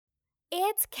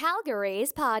It's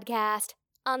Calgary's podcast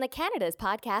on the Canada's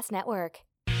Podcast Network.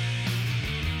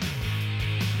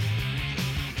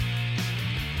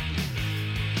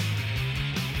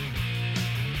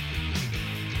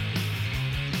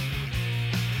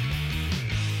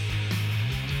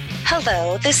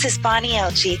 Hello, this is Bonnie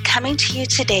LG coming to you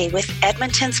today with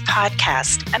Edmonton's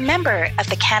Podcast, a member of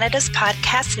the Canada's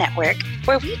Podcast Network,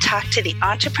 where we talk to the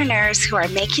entrepreneurs who are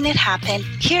making it happen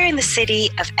here in the city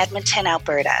of Edmonton,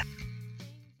 Alberta.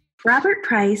 Robert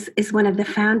Price is one of the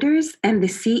founders and the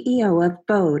CEO of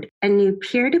Bode, a new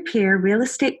peer-to-peer real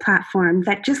estate platform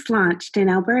that just launched in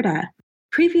Alberta.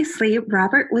 Previously,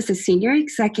 Robert was a senior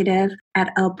executive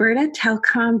at Alberta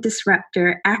telecom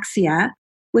disruptor Axia,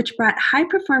 which brought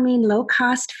high-performing,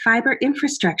 low-cost fiber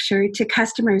infrastructure to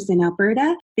customers in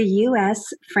Alberta, the U.S.,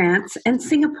 France, and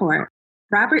Singapore.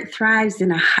 Robert thrives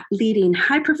in leading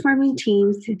high-performing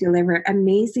teams to deliver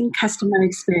amazing customer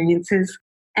experiences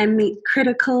and meet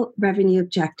critical revenue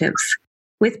objectives.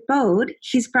 With Bode,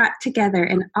 he's brought together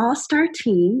an all-star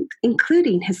team,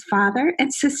 including his father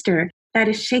and sister, that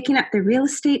is shaking up the real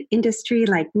estate industry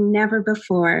like never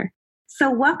before.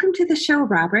 So welcome to the show,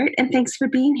 Robert, and thanks for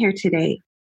being here today.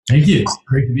 Thank you. It's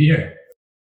great to be here.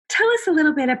 Tell us a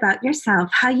little bit about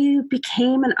yourself, how you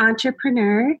became an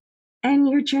entrepreneur, and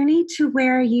your journey to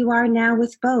where you are now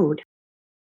with Bode.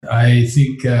 I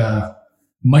think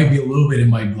might be a little bit in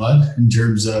my blood in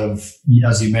terms of,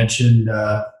 as you mentioned,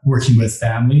 working with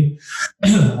family.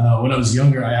 When I was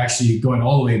younger, I actually, going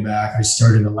all the way back, I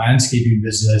started a landscaping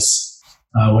business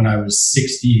when I was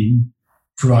 16,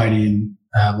 providing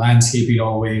landscaping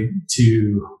all the way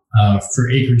to for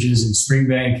acreages in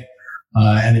Springbank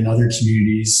and in other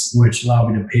communities, which allowed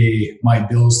me to pay my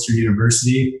bills through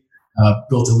university.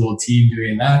 Built a little team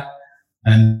doing that.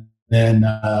 And then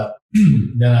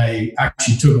I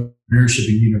actually took entrepreneurship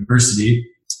in university,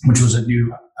 which was a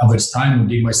new, of its time, I'm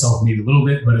dating myself maybe a little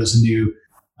bit, but it was a new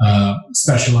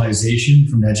specialization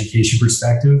from an education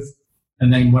perspective.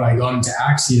 And then when I got into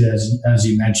Axia, as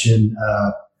you mentioned,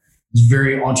 it was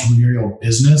very entrepreneurial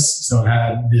business. So it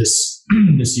had this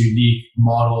unique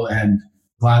model and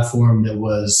platform that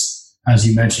was, as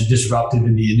you mentioned, disruptive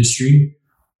in the industry.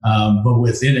 But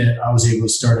within it, I was able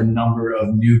to start a number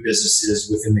of new businesses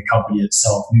within the company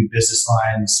itself, new business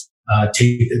lines,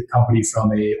 take the company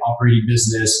from a operating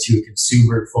business to a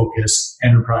consumer-focused,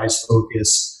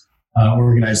 enterprise-focused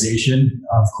organization,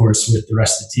 of course, with the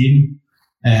rest of the team.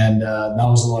 And that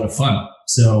was a lot of fun.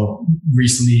 So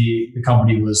recently, the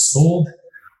company was sold,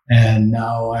 and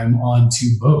now I'm on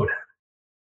to Bode.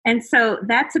 And so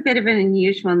that's a bit of an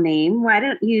unusual name. Why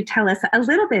don't you tell us a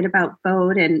little bit about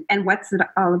Bode and what's it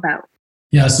all about?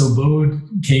 Yeah, so Bode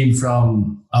came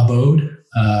from abode.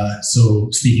 So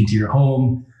speaking to your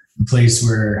home, a place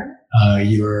where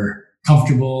you're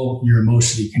comfortable, you're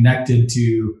emotionally connected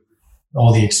to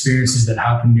all the experiences that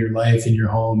happen in your life, in your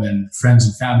home, and friends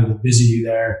and family that visit you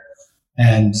there.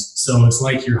 And so it's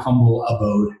like your humble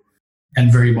abode,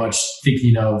 and very much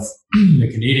thinking of the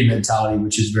Canadian mentality,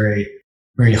 which is very,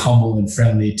 very humble and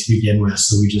friendly to begin with.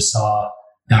 So we just saw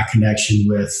that connection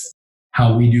with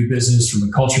how we do business from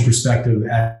a culture perspective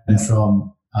and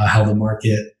from how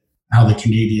the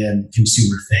Canadian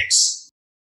consumer thinks.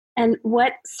 And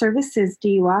what services do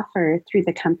you offer through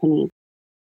the company?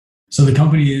 So the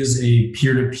company is a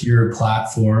peer-to-peer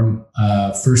platform,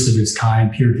 first of its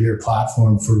kind peer-to-peer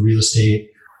platform for real estate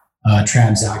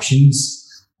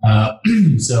transactions.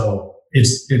 So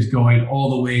it's going all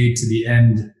the way to the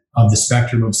end of the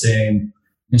spectrum of saying,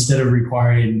 instead of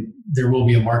requiring, there will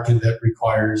be a market that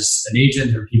requires an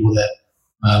agent or people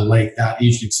that like that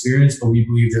agent experience, but we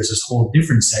believe there's this whole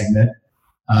different segment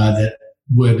that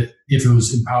would, if it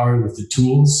was empowered with the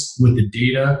tools, with the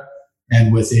data,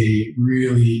 and with a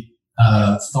really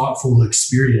thoughtful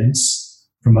experience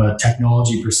from a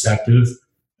technology perspective,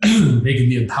 they can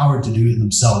be empowered to do it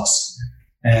themselves.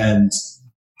 And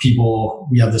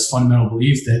we have this fundamental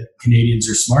belief that Canadians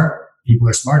are smart. People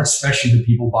are smart, especially the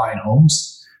people buying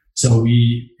homes. So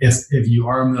if you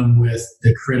arm them with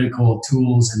the critical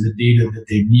tools and the data that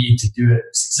they need to do it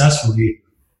successfully,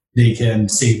 they can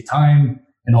save time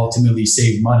and ultimately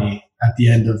save money. At the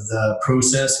end of the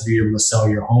process, if you're able to sell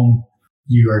your home,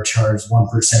 you are charged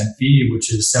 1% fee,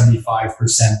 which is 75%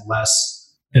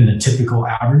 less than the typical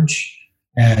average.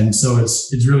 And so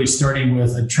it's really starting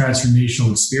with a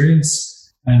transformational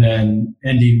experience and then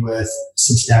ending with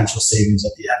substantial savings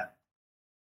at the end.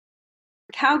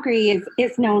 Calgary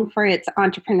is known for its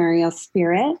entrepreneurial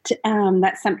spirit.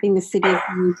 That's something the city is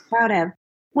really proud of.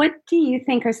 What do you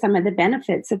think are some of the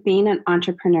benefits of being an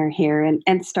entrepreneur here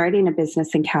and starting a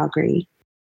business in Calgary?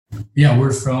 Yeah,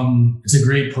 it's a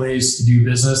great place to do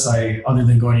business. Other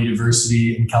than going to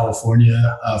university in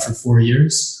California for 4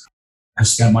 years, I've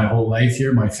spent my whole life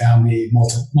here. My family,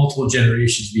 multiple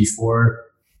generations before,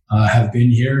 have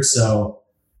been here. So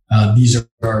these are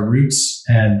our roots.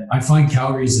 And I find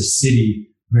Calgary as a city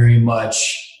very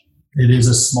much, it is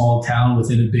a small town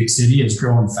within a big city. It's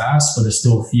growing fast, but it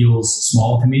still feels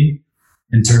small to me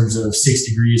in terms of 6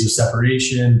 degrees of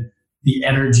separation, the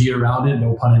energy around it,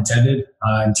 no pun intended,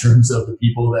 in terms of the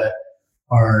people that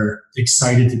are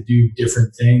excited to do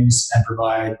different things and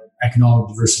provide economic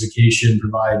diversification,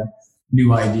 provide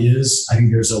new ideas. I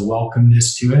think there's a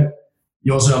welcomeness to it.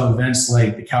 You also have events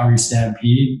like the Calgary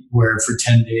Stampede, where for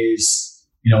 10 days,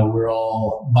 we're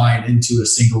all buying into a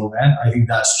single event. I think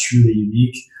that's truly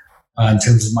unique in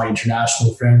terms of my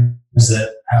international friends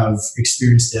that have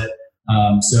experienced it.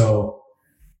 So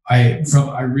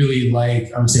I really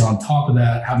like, I would say on top of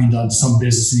that, having done some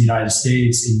business in the United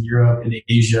States, in Europe, in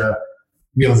Asia,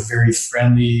 we have a very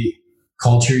friendly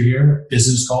culture here.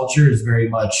 Business culture is very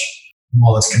much,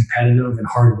 while it's competitive and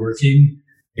hardworking,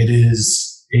 it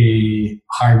is a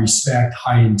high respect,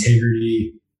 high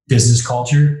integrity business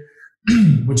culture,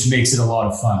 which makes it a lot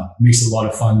of fun. It makes it a lot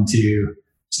of fun to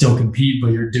still compete,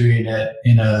 but you're doing it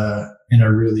in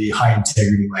a really high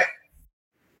integrity way.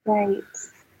 Right.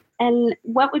 And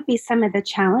what would be some of the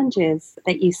challenges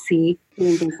that you see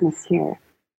doing business here?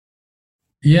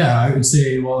 Yeah, I would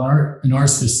say, well, in our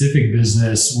specific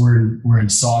business, we're in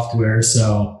software.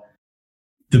 So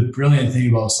the brilliant thing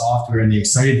about software and the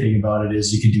exciting thing about it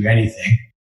is you can do anything,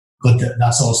 but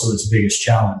that's also its biggest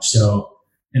challenge. So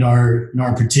in our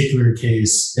particular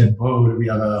case at Bode, we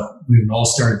have an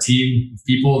all-star team of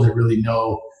people that really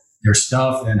know their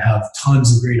stuff and have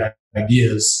tons of great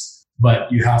ideas.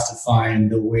 But you have to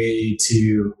find a way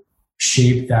to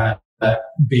shape that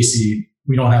basically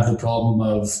we don't have the problem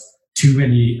of too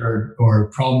many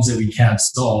or problems that we can't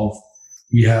solve.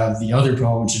 We have the other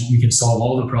problem, which is we can solve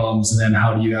all the problems. And then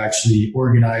how do you actually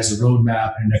organize a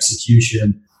roadmap and an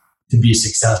execution to be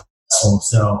successful?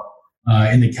 So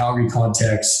in the Calgary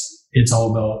context, it's all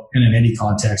about, and in any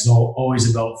context, always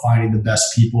about finding the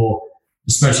best people,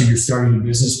 especially if you're starting a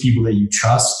business, people that you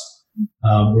trust.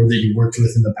 Or that you worked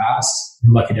with in the past.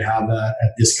 You're lucky to have that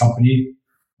at this company,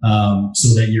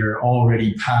 so that you're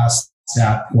already past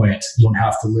that point. You don't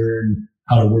have to learn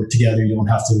how to work together. You don't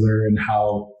have to learn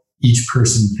how each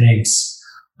person thinks,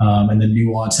 and the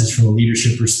nuances from a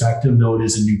leadership perspective. Though it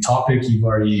is a new topic, you've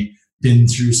already been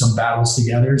through some battles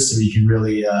together, so you can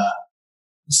really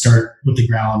start with the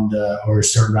ground or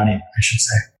start running, I should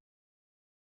say.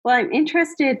 Well, I'm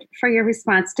interested for your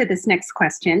response to this next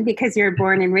question because you're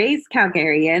born and raised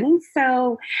Calgarian.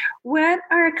 So what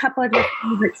are a couple of your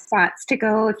favorite spots to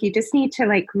go if you just need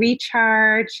to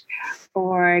recharge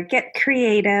or get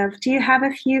creative? Do you have a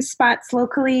few spots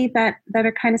locally that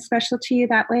are kind of special to you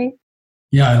that way?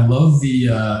 Yeah, I love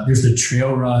there's the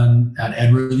trail run at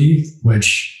Edworthy,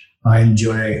 which I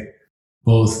enjoy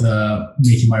both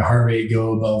making my heart rate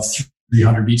go above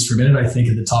 300 beats per minute, I think,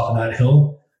 at the top of that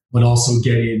hill, but also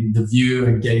getting the view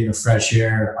and getting the fresh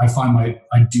air. I find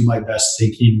I do my best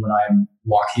thinking when I'm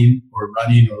walking or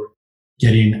running or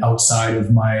getting outside of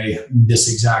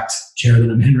this exact chair that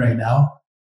I'm in right now.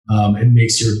 It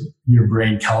makes your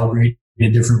brain calibrate in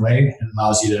a different way and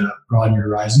allows you to broaden your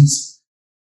horizons.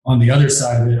 On the other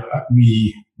side of it,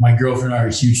 my girlfriend and I are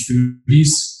huge foodies.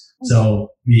 So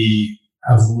we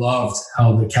have loved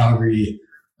how the Calgary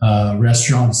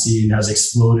restaurant scene has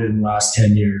exploded in the last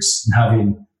 10 years.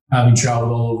 And having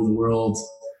traveled all over the world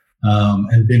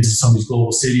and been to some of these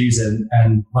global cities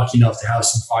and lucky enough to have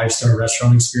some 5-star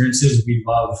restaurant experiences, we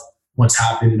love what's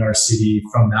happened in our city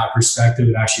from that perspective.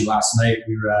 And actually last night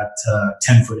we were at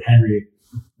 10 Foot Henry,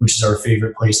 which is our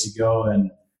favorite place to go. And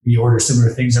we order similar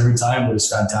things every time, but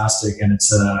it's fantastic. And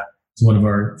it's one of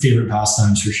our favorite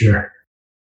pastimes for sure.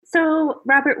 So,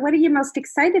 Robert, what are you most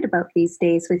excited about these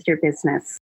days with your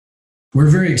business? We're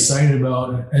very excited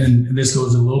about, and this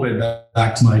goes a little bit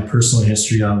back to my personal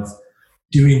history of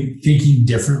thinking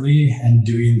differently and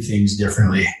doing things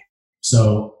differently.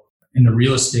 So in the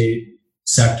real estate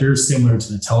sector, similar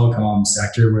to the telecom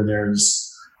sector, where there's,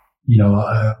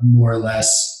 more or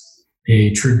less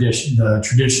the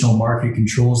traditional market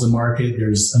controls the market.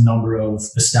 There's a number of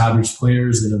established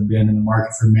players that have been in the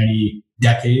market for many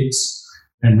decades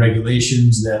and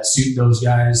regulations that suit those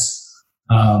guys.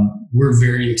 We're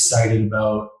very excited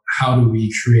about how do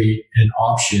we create an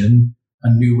option,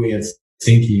 a new way of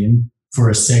thinking for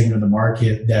a segment of the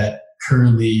market that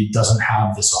currently doesn't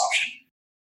have this option.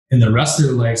 In the rest of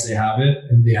their lives, they have it,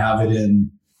 and they have it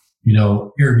in,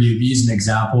 Airbnb is an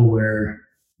example where,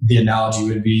 the analogy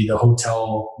would be the whole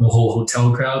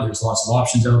hotel crowd. There's lots of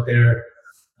options out there.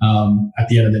 At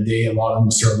the end of the day, a lot of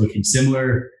them start looking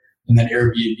similar. And then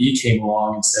Airbnb came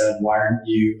along and said, why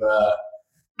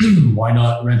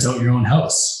not rent out your own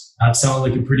house? That sounded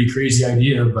like a pretty crazy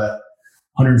idea, but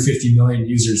 150 million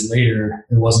users later,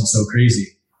 it wasn't so crazy.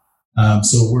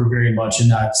 So we're very much in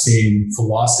that same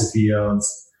philosophy of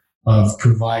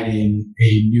providing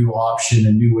a new option,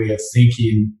 a new way of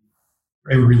thinking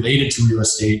related to real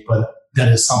estate, but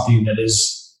that is something that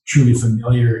is truly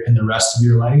familiar in the rest of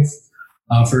your life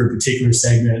for a particular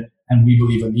segment, and we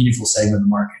believe a meaningful segment of the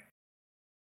market.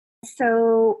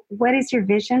 So what is your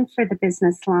vision for the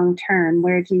business long term?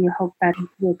 Where do you hope that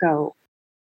will go?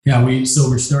 Yeah, we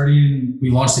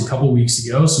launched a couple of weeks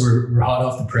ago, so we're hot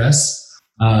off the press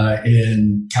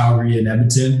in Calgary and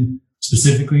Edmonton.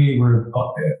 Specifically, we're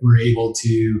able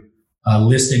to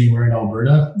list anywhere in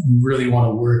Alberta. We really want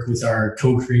to work with our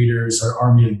co-creators, our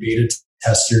army of beta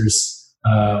testers,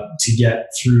 to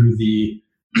get through to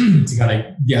kind of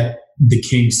get the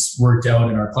kinks worked out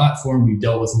in our platform. We've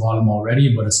dealt with a lot of them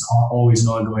already, but it's always an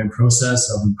ongoing process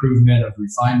of improvement, of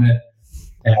refinement.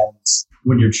 And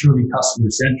when you're truly customer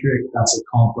centric, that's a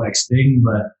complex thing,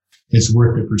 but it's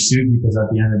worth the pursuit, because at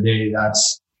the end of the day,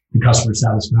 that's the customer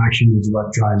satisfaction is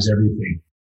what drives everything.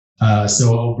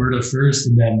 So Alberta first,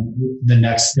 and then the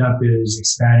next step is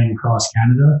expanding across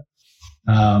Canada,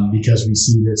 because we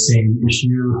see the same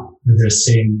issue, the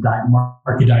same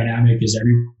market dynamic is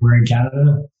everywhere in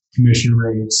Canada. Commission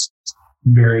rates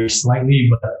vary slightly,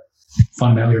 but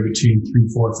fundamentally are between 3,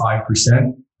 4,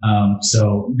 5%.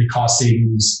 So the cost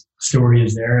savings story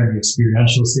is there, and the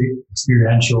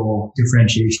experiential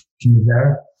differentiation is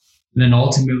there. And then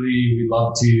ultimately, we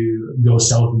love to go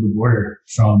south of the border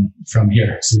from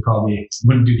here. So we probably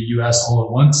wouldn't do the US all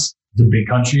at once. It's a big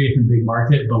country, a big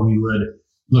market, but we would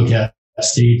look at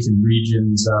states and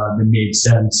regions that made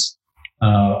sense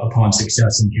upon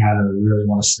success in Canada. We really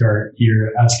want to start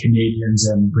here as Canadians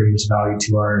and bring this value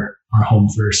to our home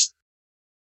first.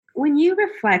 When you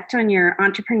reflect on your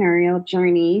entrepreneurial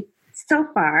journey so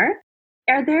far,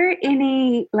 are there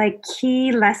any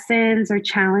key lessons or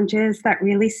challenges that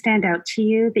really stand out to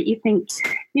you that you think,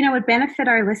 would benefit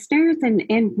our listeners, and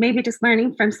maybe just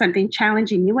learning from something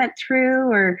challenging you went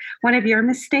through or one of your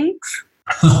mistakes?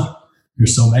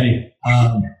 There's so many.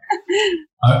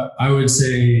 I would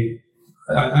say,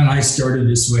 and I started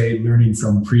this way, learning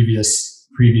from previous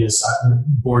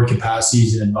board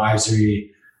capacities and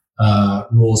advisory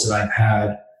roles that I've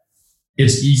had.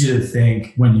 It's easy to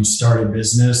think when you start a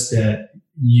business that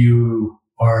you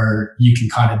can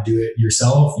kind of do it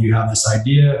yourself. You have this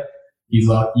idea, you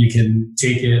can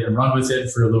take it and run with it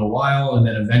for a little while, and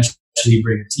then eventually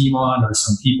bring a team on or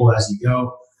some people as you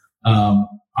go.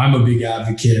 I'm a big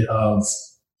advocate of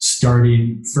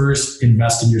starting first,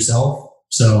 invest in yourself.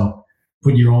 So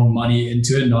put your own money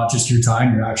into it, not just your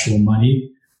time, your actual money.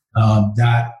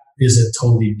 That is a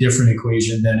totally different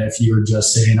equation than if you were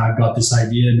just saying, I've got this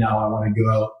idea, now I want to go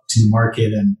out to the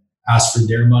market and ask for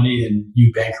their money and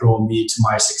you bankroll me to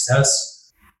my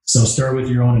success. So start with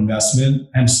your own investment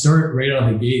and start right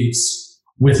out of the gates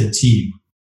with a team.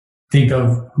 Think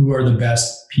of who are the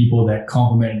best people that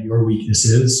complement your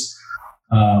weaknesses,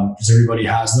 because everybody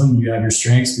has them. You have your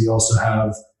strengths, but you also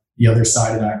have the other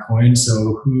side of that coin.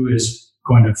 So who is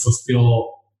going to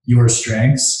fulfill your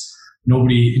strengths?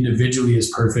 Nobody individually is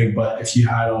perfect, but if you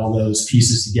had all those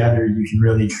pieces together, you can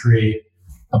really create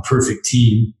a perfect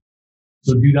team.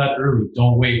 So do that early.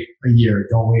 Don't wait a year.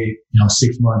 Don't wait,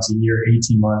 6 months, a year,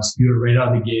 18 months. Do it right out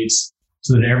of the gates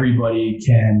so that everybody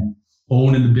can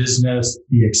own in the business,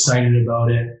 be excited about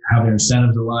it, have their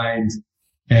incentives aligned,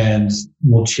 and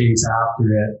will chase after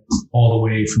it all the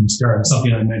way from the start. And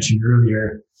something I mentioned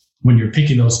earlier, when you're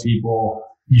picking those people,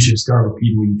 you should start with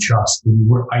people you trust. And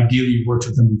ideally, you've worked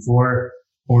with them before,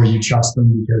 or you trust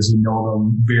them because you know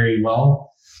them very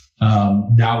well.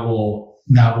 That will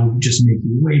just make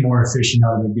you way more efficient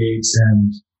out of the gates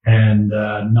and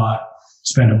not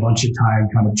spend a bunch of time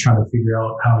kind of trying to figure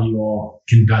out how you all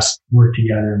can best work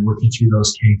together and working through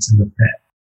those kinks in the fit.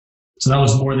 So that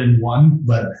was more than one,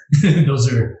 but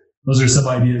those are some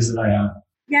ideas that I have.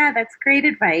 Yeah, that's great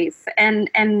advice. And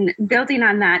building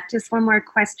on that, just one more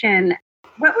question.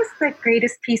 What was the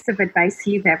greatest piece of advice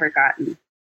you've ever gotten?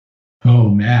 Oh,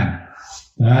 man,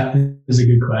 that is a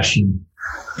good question.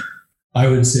 I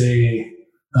would say,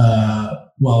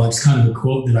 it's kind of a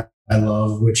quote that I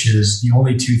love, which is the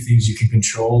only two things you can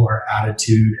control are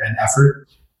attitude and effort.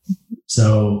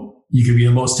 So you can be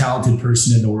the most talented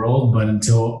person in the world, but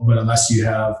unless you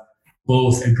have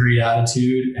both a great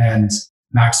attitude and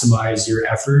maximize your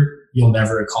effort, you'll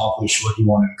never accomplish what you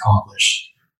want to accomplish.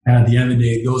 And at the end of the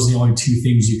day, those are the only two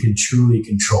things you can truly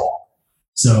control.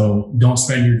 So don't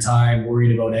spend your time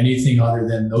worrying about anything other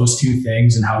than those two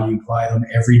things and how you apply them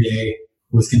every day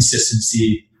with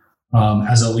consistency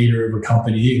as a leader of a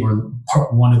company or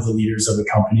one of the leaders of a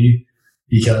company,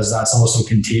 because that's also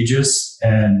contagious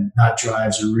and that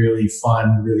drives a really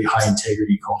fun, really high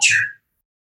integrity culture.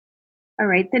 All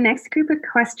right. The next group of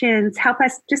questions help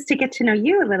us just to get to know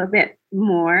you a little bit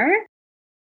more.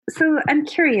 So I'm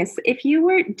curious, if you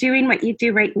were doing what you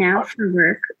do right now for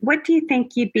work, what do you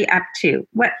think you'd be up to?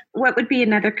 What would be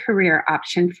another career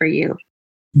option for you?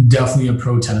 Definitely a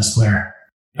pro tennis player.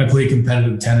 I played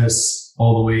competitive tennis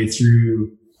all the way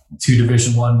through to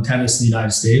Division I tennis in the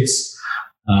United States.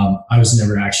 I was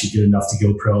never actually good enough to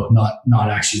go pro, not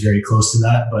actually very close to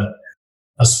that, but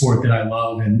a sport that I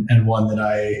love and one that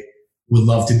I would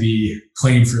love to be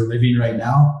playing for a living right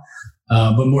now.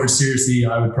 But more seriously,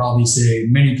 I would probably say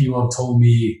many people have told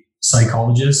me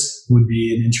psychologist would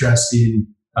be an interesting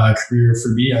career for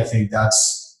me. I think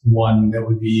that's one that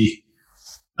would be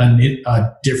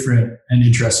a different and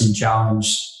interesting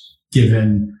challenge,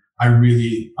 given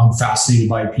I'm fascinated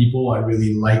by people. I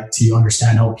really like to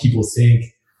understand how people think,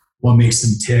 what makes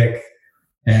them tick,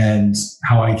 and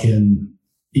how I can,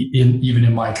 even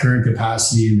in my current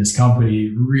capacity in this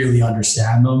company, really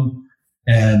understand them.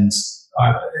 And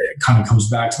it kind of comes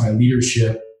back to my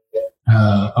leadership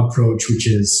approach, which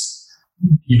is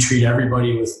you treat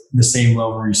everybody with the same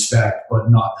level of respect, but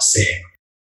not the same.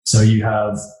 So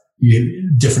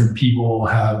different people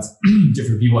have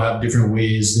different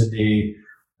ways that they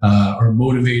are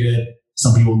motivated.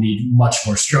 Some people need much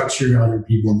more structure. Other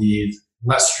people need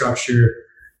less structure.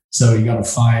 So you got to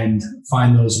find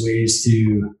those ways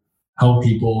to help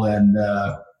people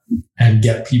and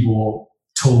get people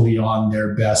totally on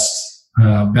their best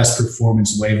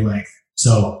performance wavelength.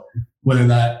 So whether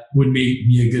that would make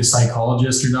me a good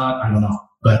psychologist or not, I don't know.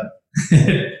 But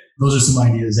those are some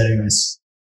ideas anyways.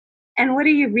 And what are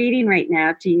you reading right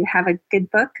now? Do you have a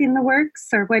good book in the works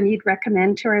or one you'd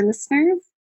recommend to our listeners?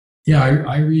 Yeah,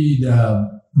 I read,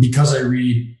 because I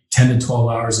read 10 to 12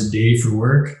 hours a day for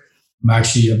work. I'm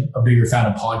actually a bigger fan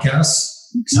of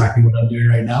podcasts, exactly what I'm doing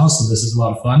right now. So this is a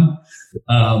lot of fun.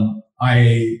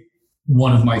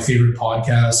 One of my favorite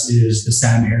podcasts is the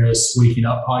Sam Harris Waking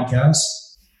Up podcast.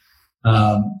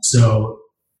 So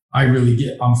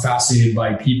I'm fascinated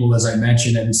by people, as I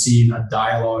mentioned, and seeing a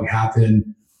dialogue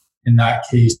happen. In that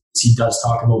case, he does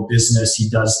talk about business. He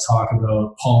does talk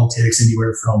about politics,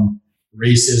 anywhere from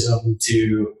racism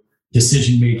to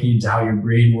decision-making to how your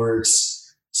brain works.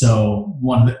 So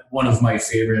one of my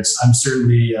favorites. I'm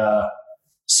certainly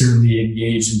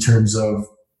engaged in terms of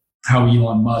how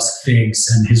Elon Musk thinks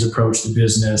and his approach to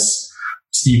business.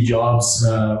 Steve Jobs,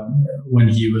 when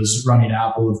he was running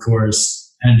Apple, of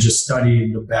course, and just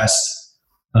studying the best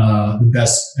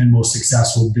and most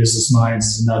successful business minds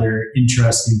is another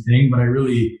interesting thing. But I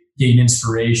really gain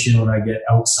inspiration when I get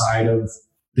outside of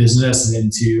business and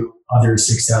into other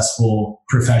successful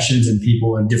professions and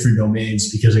people in different domains,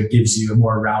 because it gives you a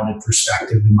more rounded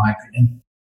perspective, in my opinion.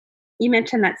 You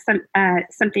mentioned that's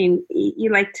something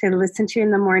you like to listen to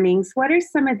in the mornings. What are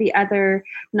some of the other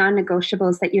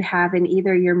non-negotiables that you have in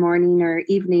either your morning or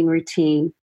evening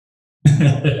routine?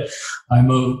 I'm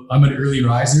an early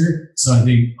riser, so I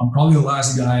think I'm probably the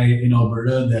last guy in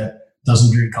Alberta that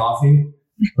doesn't drink coffee.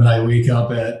 But I wake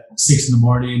up at 6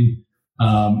 a.m,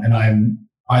 and I'm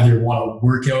either want to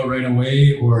work out right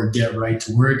away or get right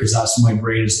to work, because that's when my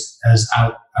brain is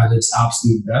at its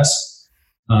absolute best.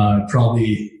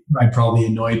 I probably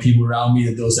annoy people around me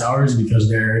at those hours because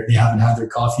they haven't had their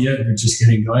coffee yet. They're just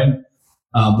getting going.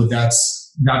 But that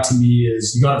to me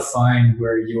is, you got to find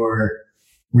where your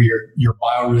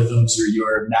biorhythms or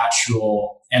your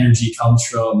natural energy comes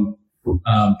from.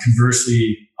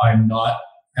 Conversely, I'm not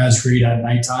as great at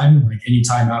nighttime. Like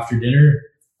anytime after dinner,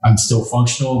 I'm still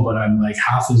functional, but I'm like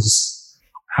half as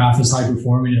high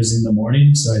performing as in the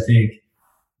morning. So I think,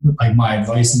 like, my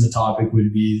advice on the topic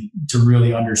would be to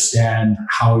really understand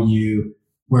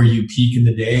where you peak in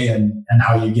the day and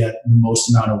how you get the most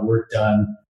amount of work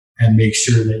done, and make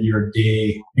sure that your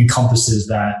day encompasses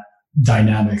that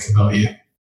dynamic about you.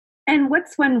 And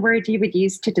what's one word you would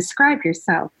use to describe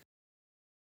yourself?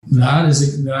 That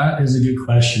is a good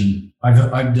question.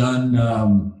 I've done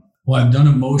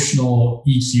emotional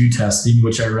EQ testing,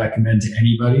 which I recommend to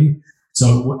anybody.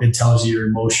 So it tells you your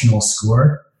emotional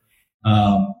score.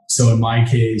 So in my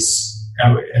case,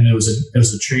 and it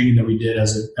was a training that we did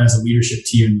as a leadership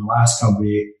team in the last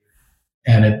company,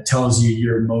 and it tells you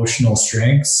your emotional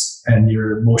strengths and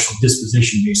your emotional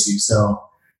disposition, basically. So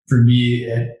for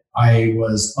me, I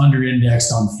was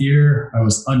under-indexed on fear. I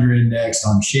was under-indexed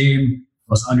on shame. I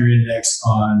was under-indexed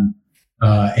on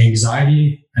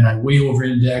anxiety, and I way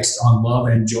over-indexed on love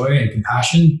and joy and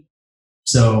compassion.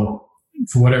 So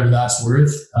for whatever that's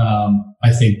worth,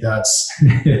 I think that's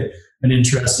an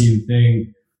interesting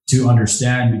thing to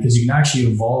understand, because you can actually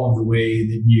evolve the way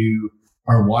that you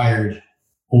are wired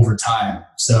over time.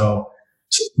 So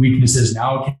weaknesses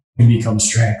now can become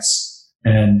strengths.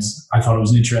 And I thought it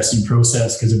was an interesting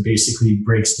process because it basically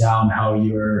breaks down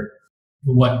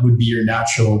what would be your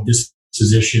natural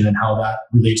disposition and how that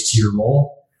relates to your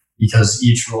role, because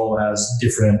each role has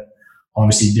different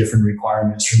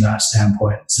requirements from that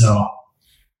standpoint. So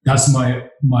that's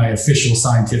my official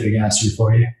scientific answer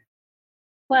for you.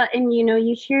 Well, and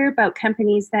you hear about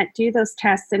companies that do those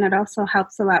tests, and it also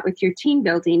helps a lot with your team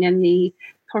building and the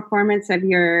performance of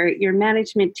your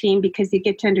management team, because you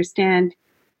get to understand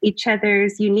each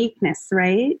other's uniqueness,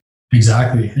 right?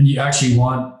 Exactly. And you actually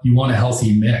want a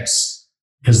healthy mix,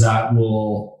 because that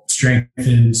will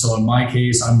strengthen. So in my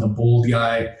case, I'm the bold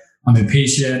guy. I'm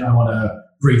impatient. I want to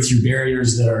break through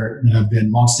barriers that have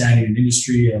been longstanding in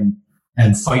industry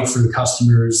and fight for the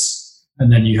customers.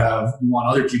 And then you want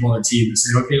other people on the team to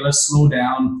say, okay, let's slow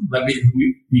down.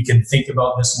 We can think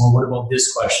about this more. What about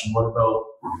this question?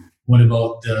 What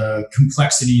about the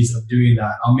complexities of doing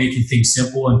that? I'm making things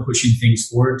simple and pushing things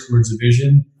forward towards a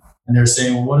vision. And they're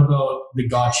saying, well, what about the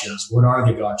gotchas? What are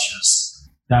the gotchas?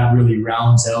 That really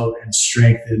rounds out and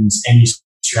strengthens any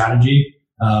strategy.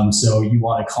 So you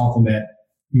want to complement.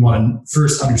 You want to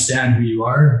first understand who you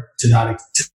are to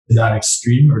that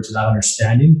extreme, or to that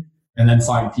understanding, and then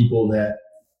find people that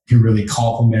can really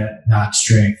complement that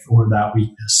strength or that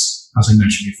weakness, as I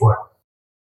mentioned before.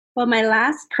 Well, my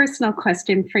last personal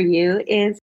question for you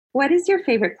is, what is your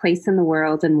favorite place in the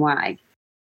world and why?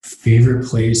 Favorite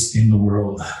place in the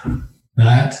world?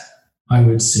 That, I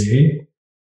would say,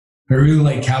 I really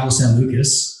like Cabo San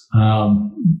Lucas.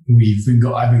 I've been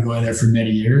going there for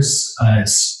many years.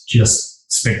 It's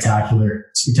just spectacular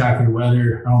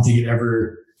weather. I don't think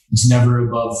it's never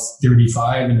above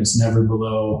 35, and it's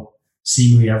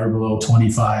seemingly ever below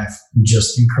 25.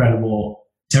 Just incredible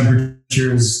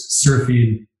temperatures,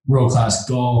 surfing, world-class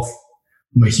golf.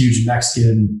 I'm a huge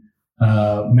Mexican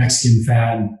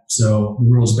fan. So the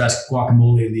world's best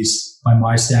guacamole, at least by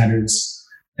my standards,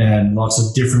 and lots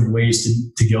of different ways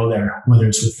to go there, whether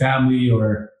it's with family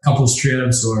or couples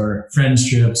trips or friends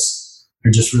trips. I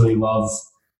just really love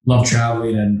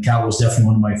traveling, and Cabo is definitely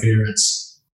one of my favorites.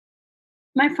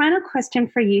 My final question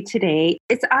for you today,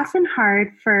 it's often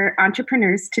hard for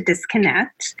entrepreneurs to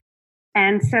disconnect.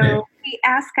 And so we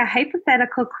ask a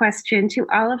hypothetical question to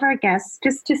all of our guests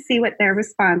just to see what their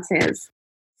response is.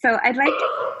 So I'd like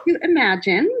to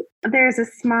imagine there's a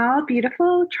small,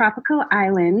 beautiful tropical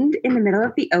island in the middle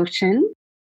of the ocean.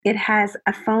 It has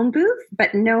a phone booth,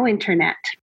 but no internet.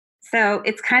 So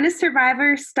it's kind of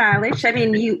Survivor stylish. I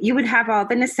mean, you would have all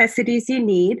the necessities you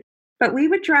need, but we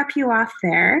would drop you off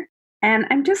there. And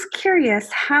I'm just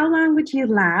curious, how long would you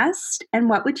last, and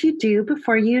what would you do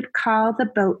before you'd call the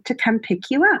boat to come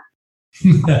pick you up?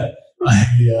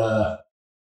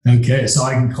 Okay, so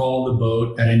I can call the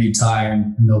boat at any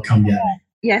time and they'll come get me.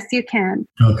 Yes, you can.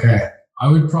 Okay. I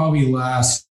would probably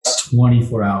last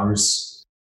 24 hours,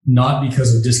 not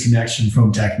because of disconnection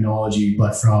from technology,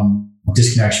 but from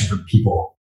disconnection from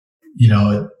people.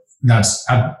 That's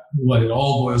what it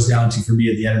all boils down to for me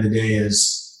at the end of the day,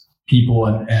 is people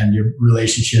and your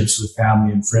relationships with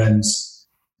family and friends.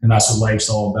 And that's what life's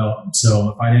all about.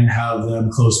 So if I didn't have them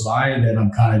close by, then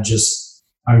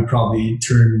I would probably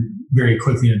turn very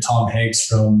quickly into Tom Hanks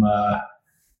from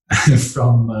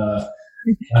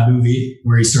that movie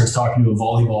where he starts talking to a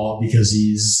volleyball because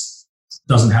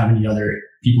doesn't have any other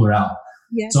people around.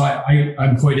 Yeah. So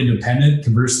I'm quite independent,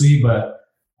 conversely, but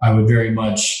I would very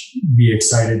much be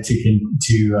excited to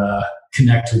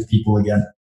connect with people again.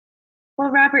 Well,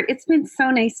 Robert, it's been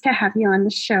so nice to have you on the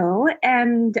show.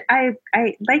 And I'd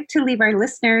like to leave our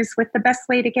listeners with the best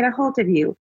way to get a hold of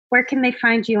you. Where can they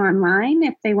find you online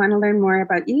if they want to learn more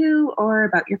about you or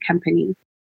about your company?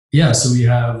 Yeah, so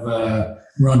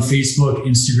we're on Facebook,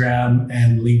 Instagram,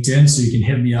 and LinkedIn. So you can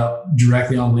hit me up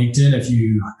directly on LinkedIn if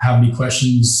you have any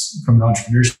questions from an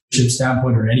entrepreneurship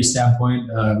standpoint or any standpoint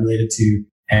related to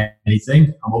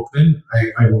anything. I'm open.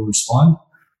 I will respond.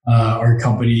 Our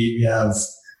company, we have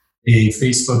a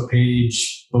Facebook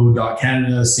page,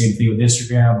 Bode.Canada, same thing with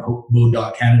Instagram,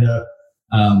 Bode.Canada.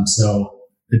 So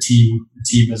the team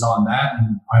is on that,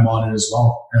 and I'm on it as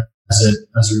well as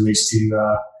it relates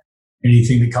to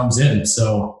anything that comes in.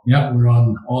 So yeah, we're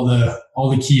on all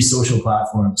the key social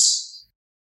platforms.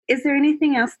 Is there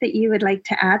anything else that you would like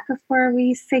to add before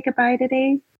we say goodbye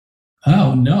today?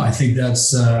 Oh, no, I think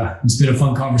that's it's been a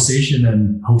fun conversation,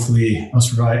 and hopefully I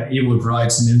was able to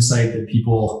provide some insight that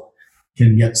people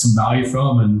can get some value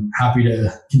from, and happy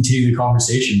to continue the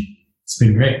conversation. It's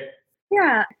been great.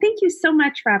 Yeah, thank you so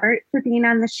much, Robert, for being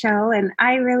on the show. And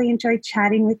I really enjoyed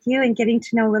chatting with you and getting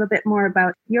to know a little bit more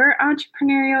about your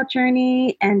entrepreneurial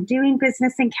journey and doing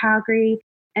business in Calgary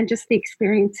and just the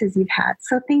experiences you've had.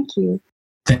 So thank you.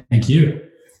 Thank you.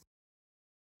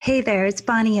 Hey there, it's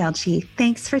Bonnie Elchie.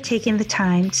 Thanks for taking the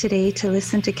time today to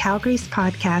listen to Calgary's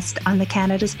podcast on the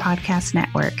Canada's Podcast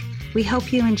Network. We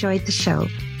hope you enjoyed the show.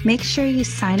 Make sure you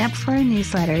sign up for our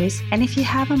newsletters, and if you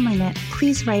have a minute,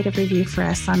 please write a review for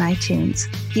us on iTunes.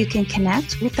 You can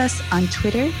connect with us on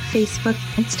Twitter, Facebook,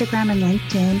 Instagram, and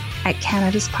LinkedIn at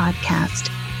Canada's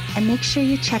Podcast. And make sure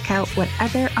you check out what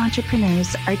other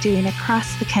entrepreneurs are doing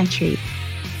across the country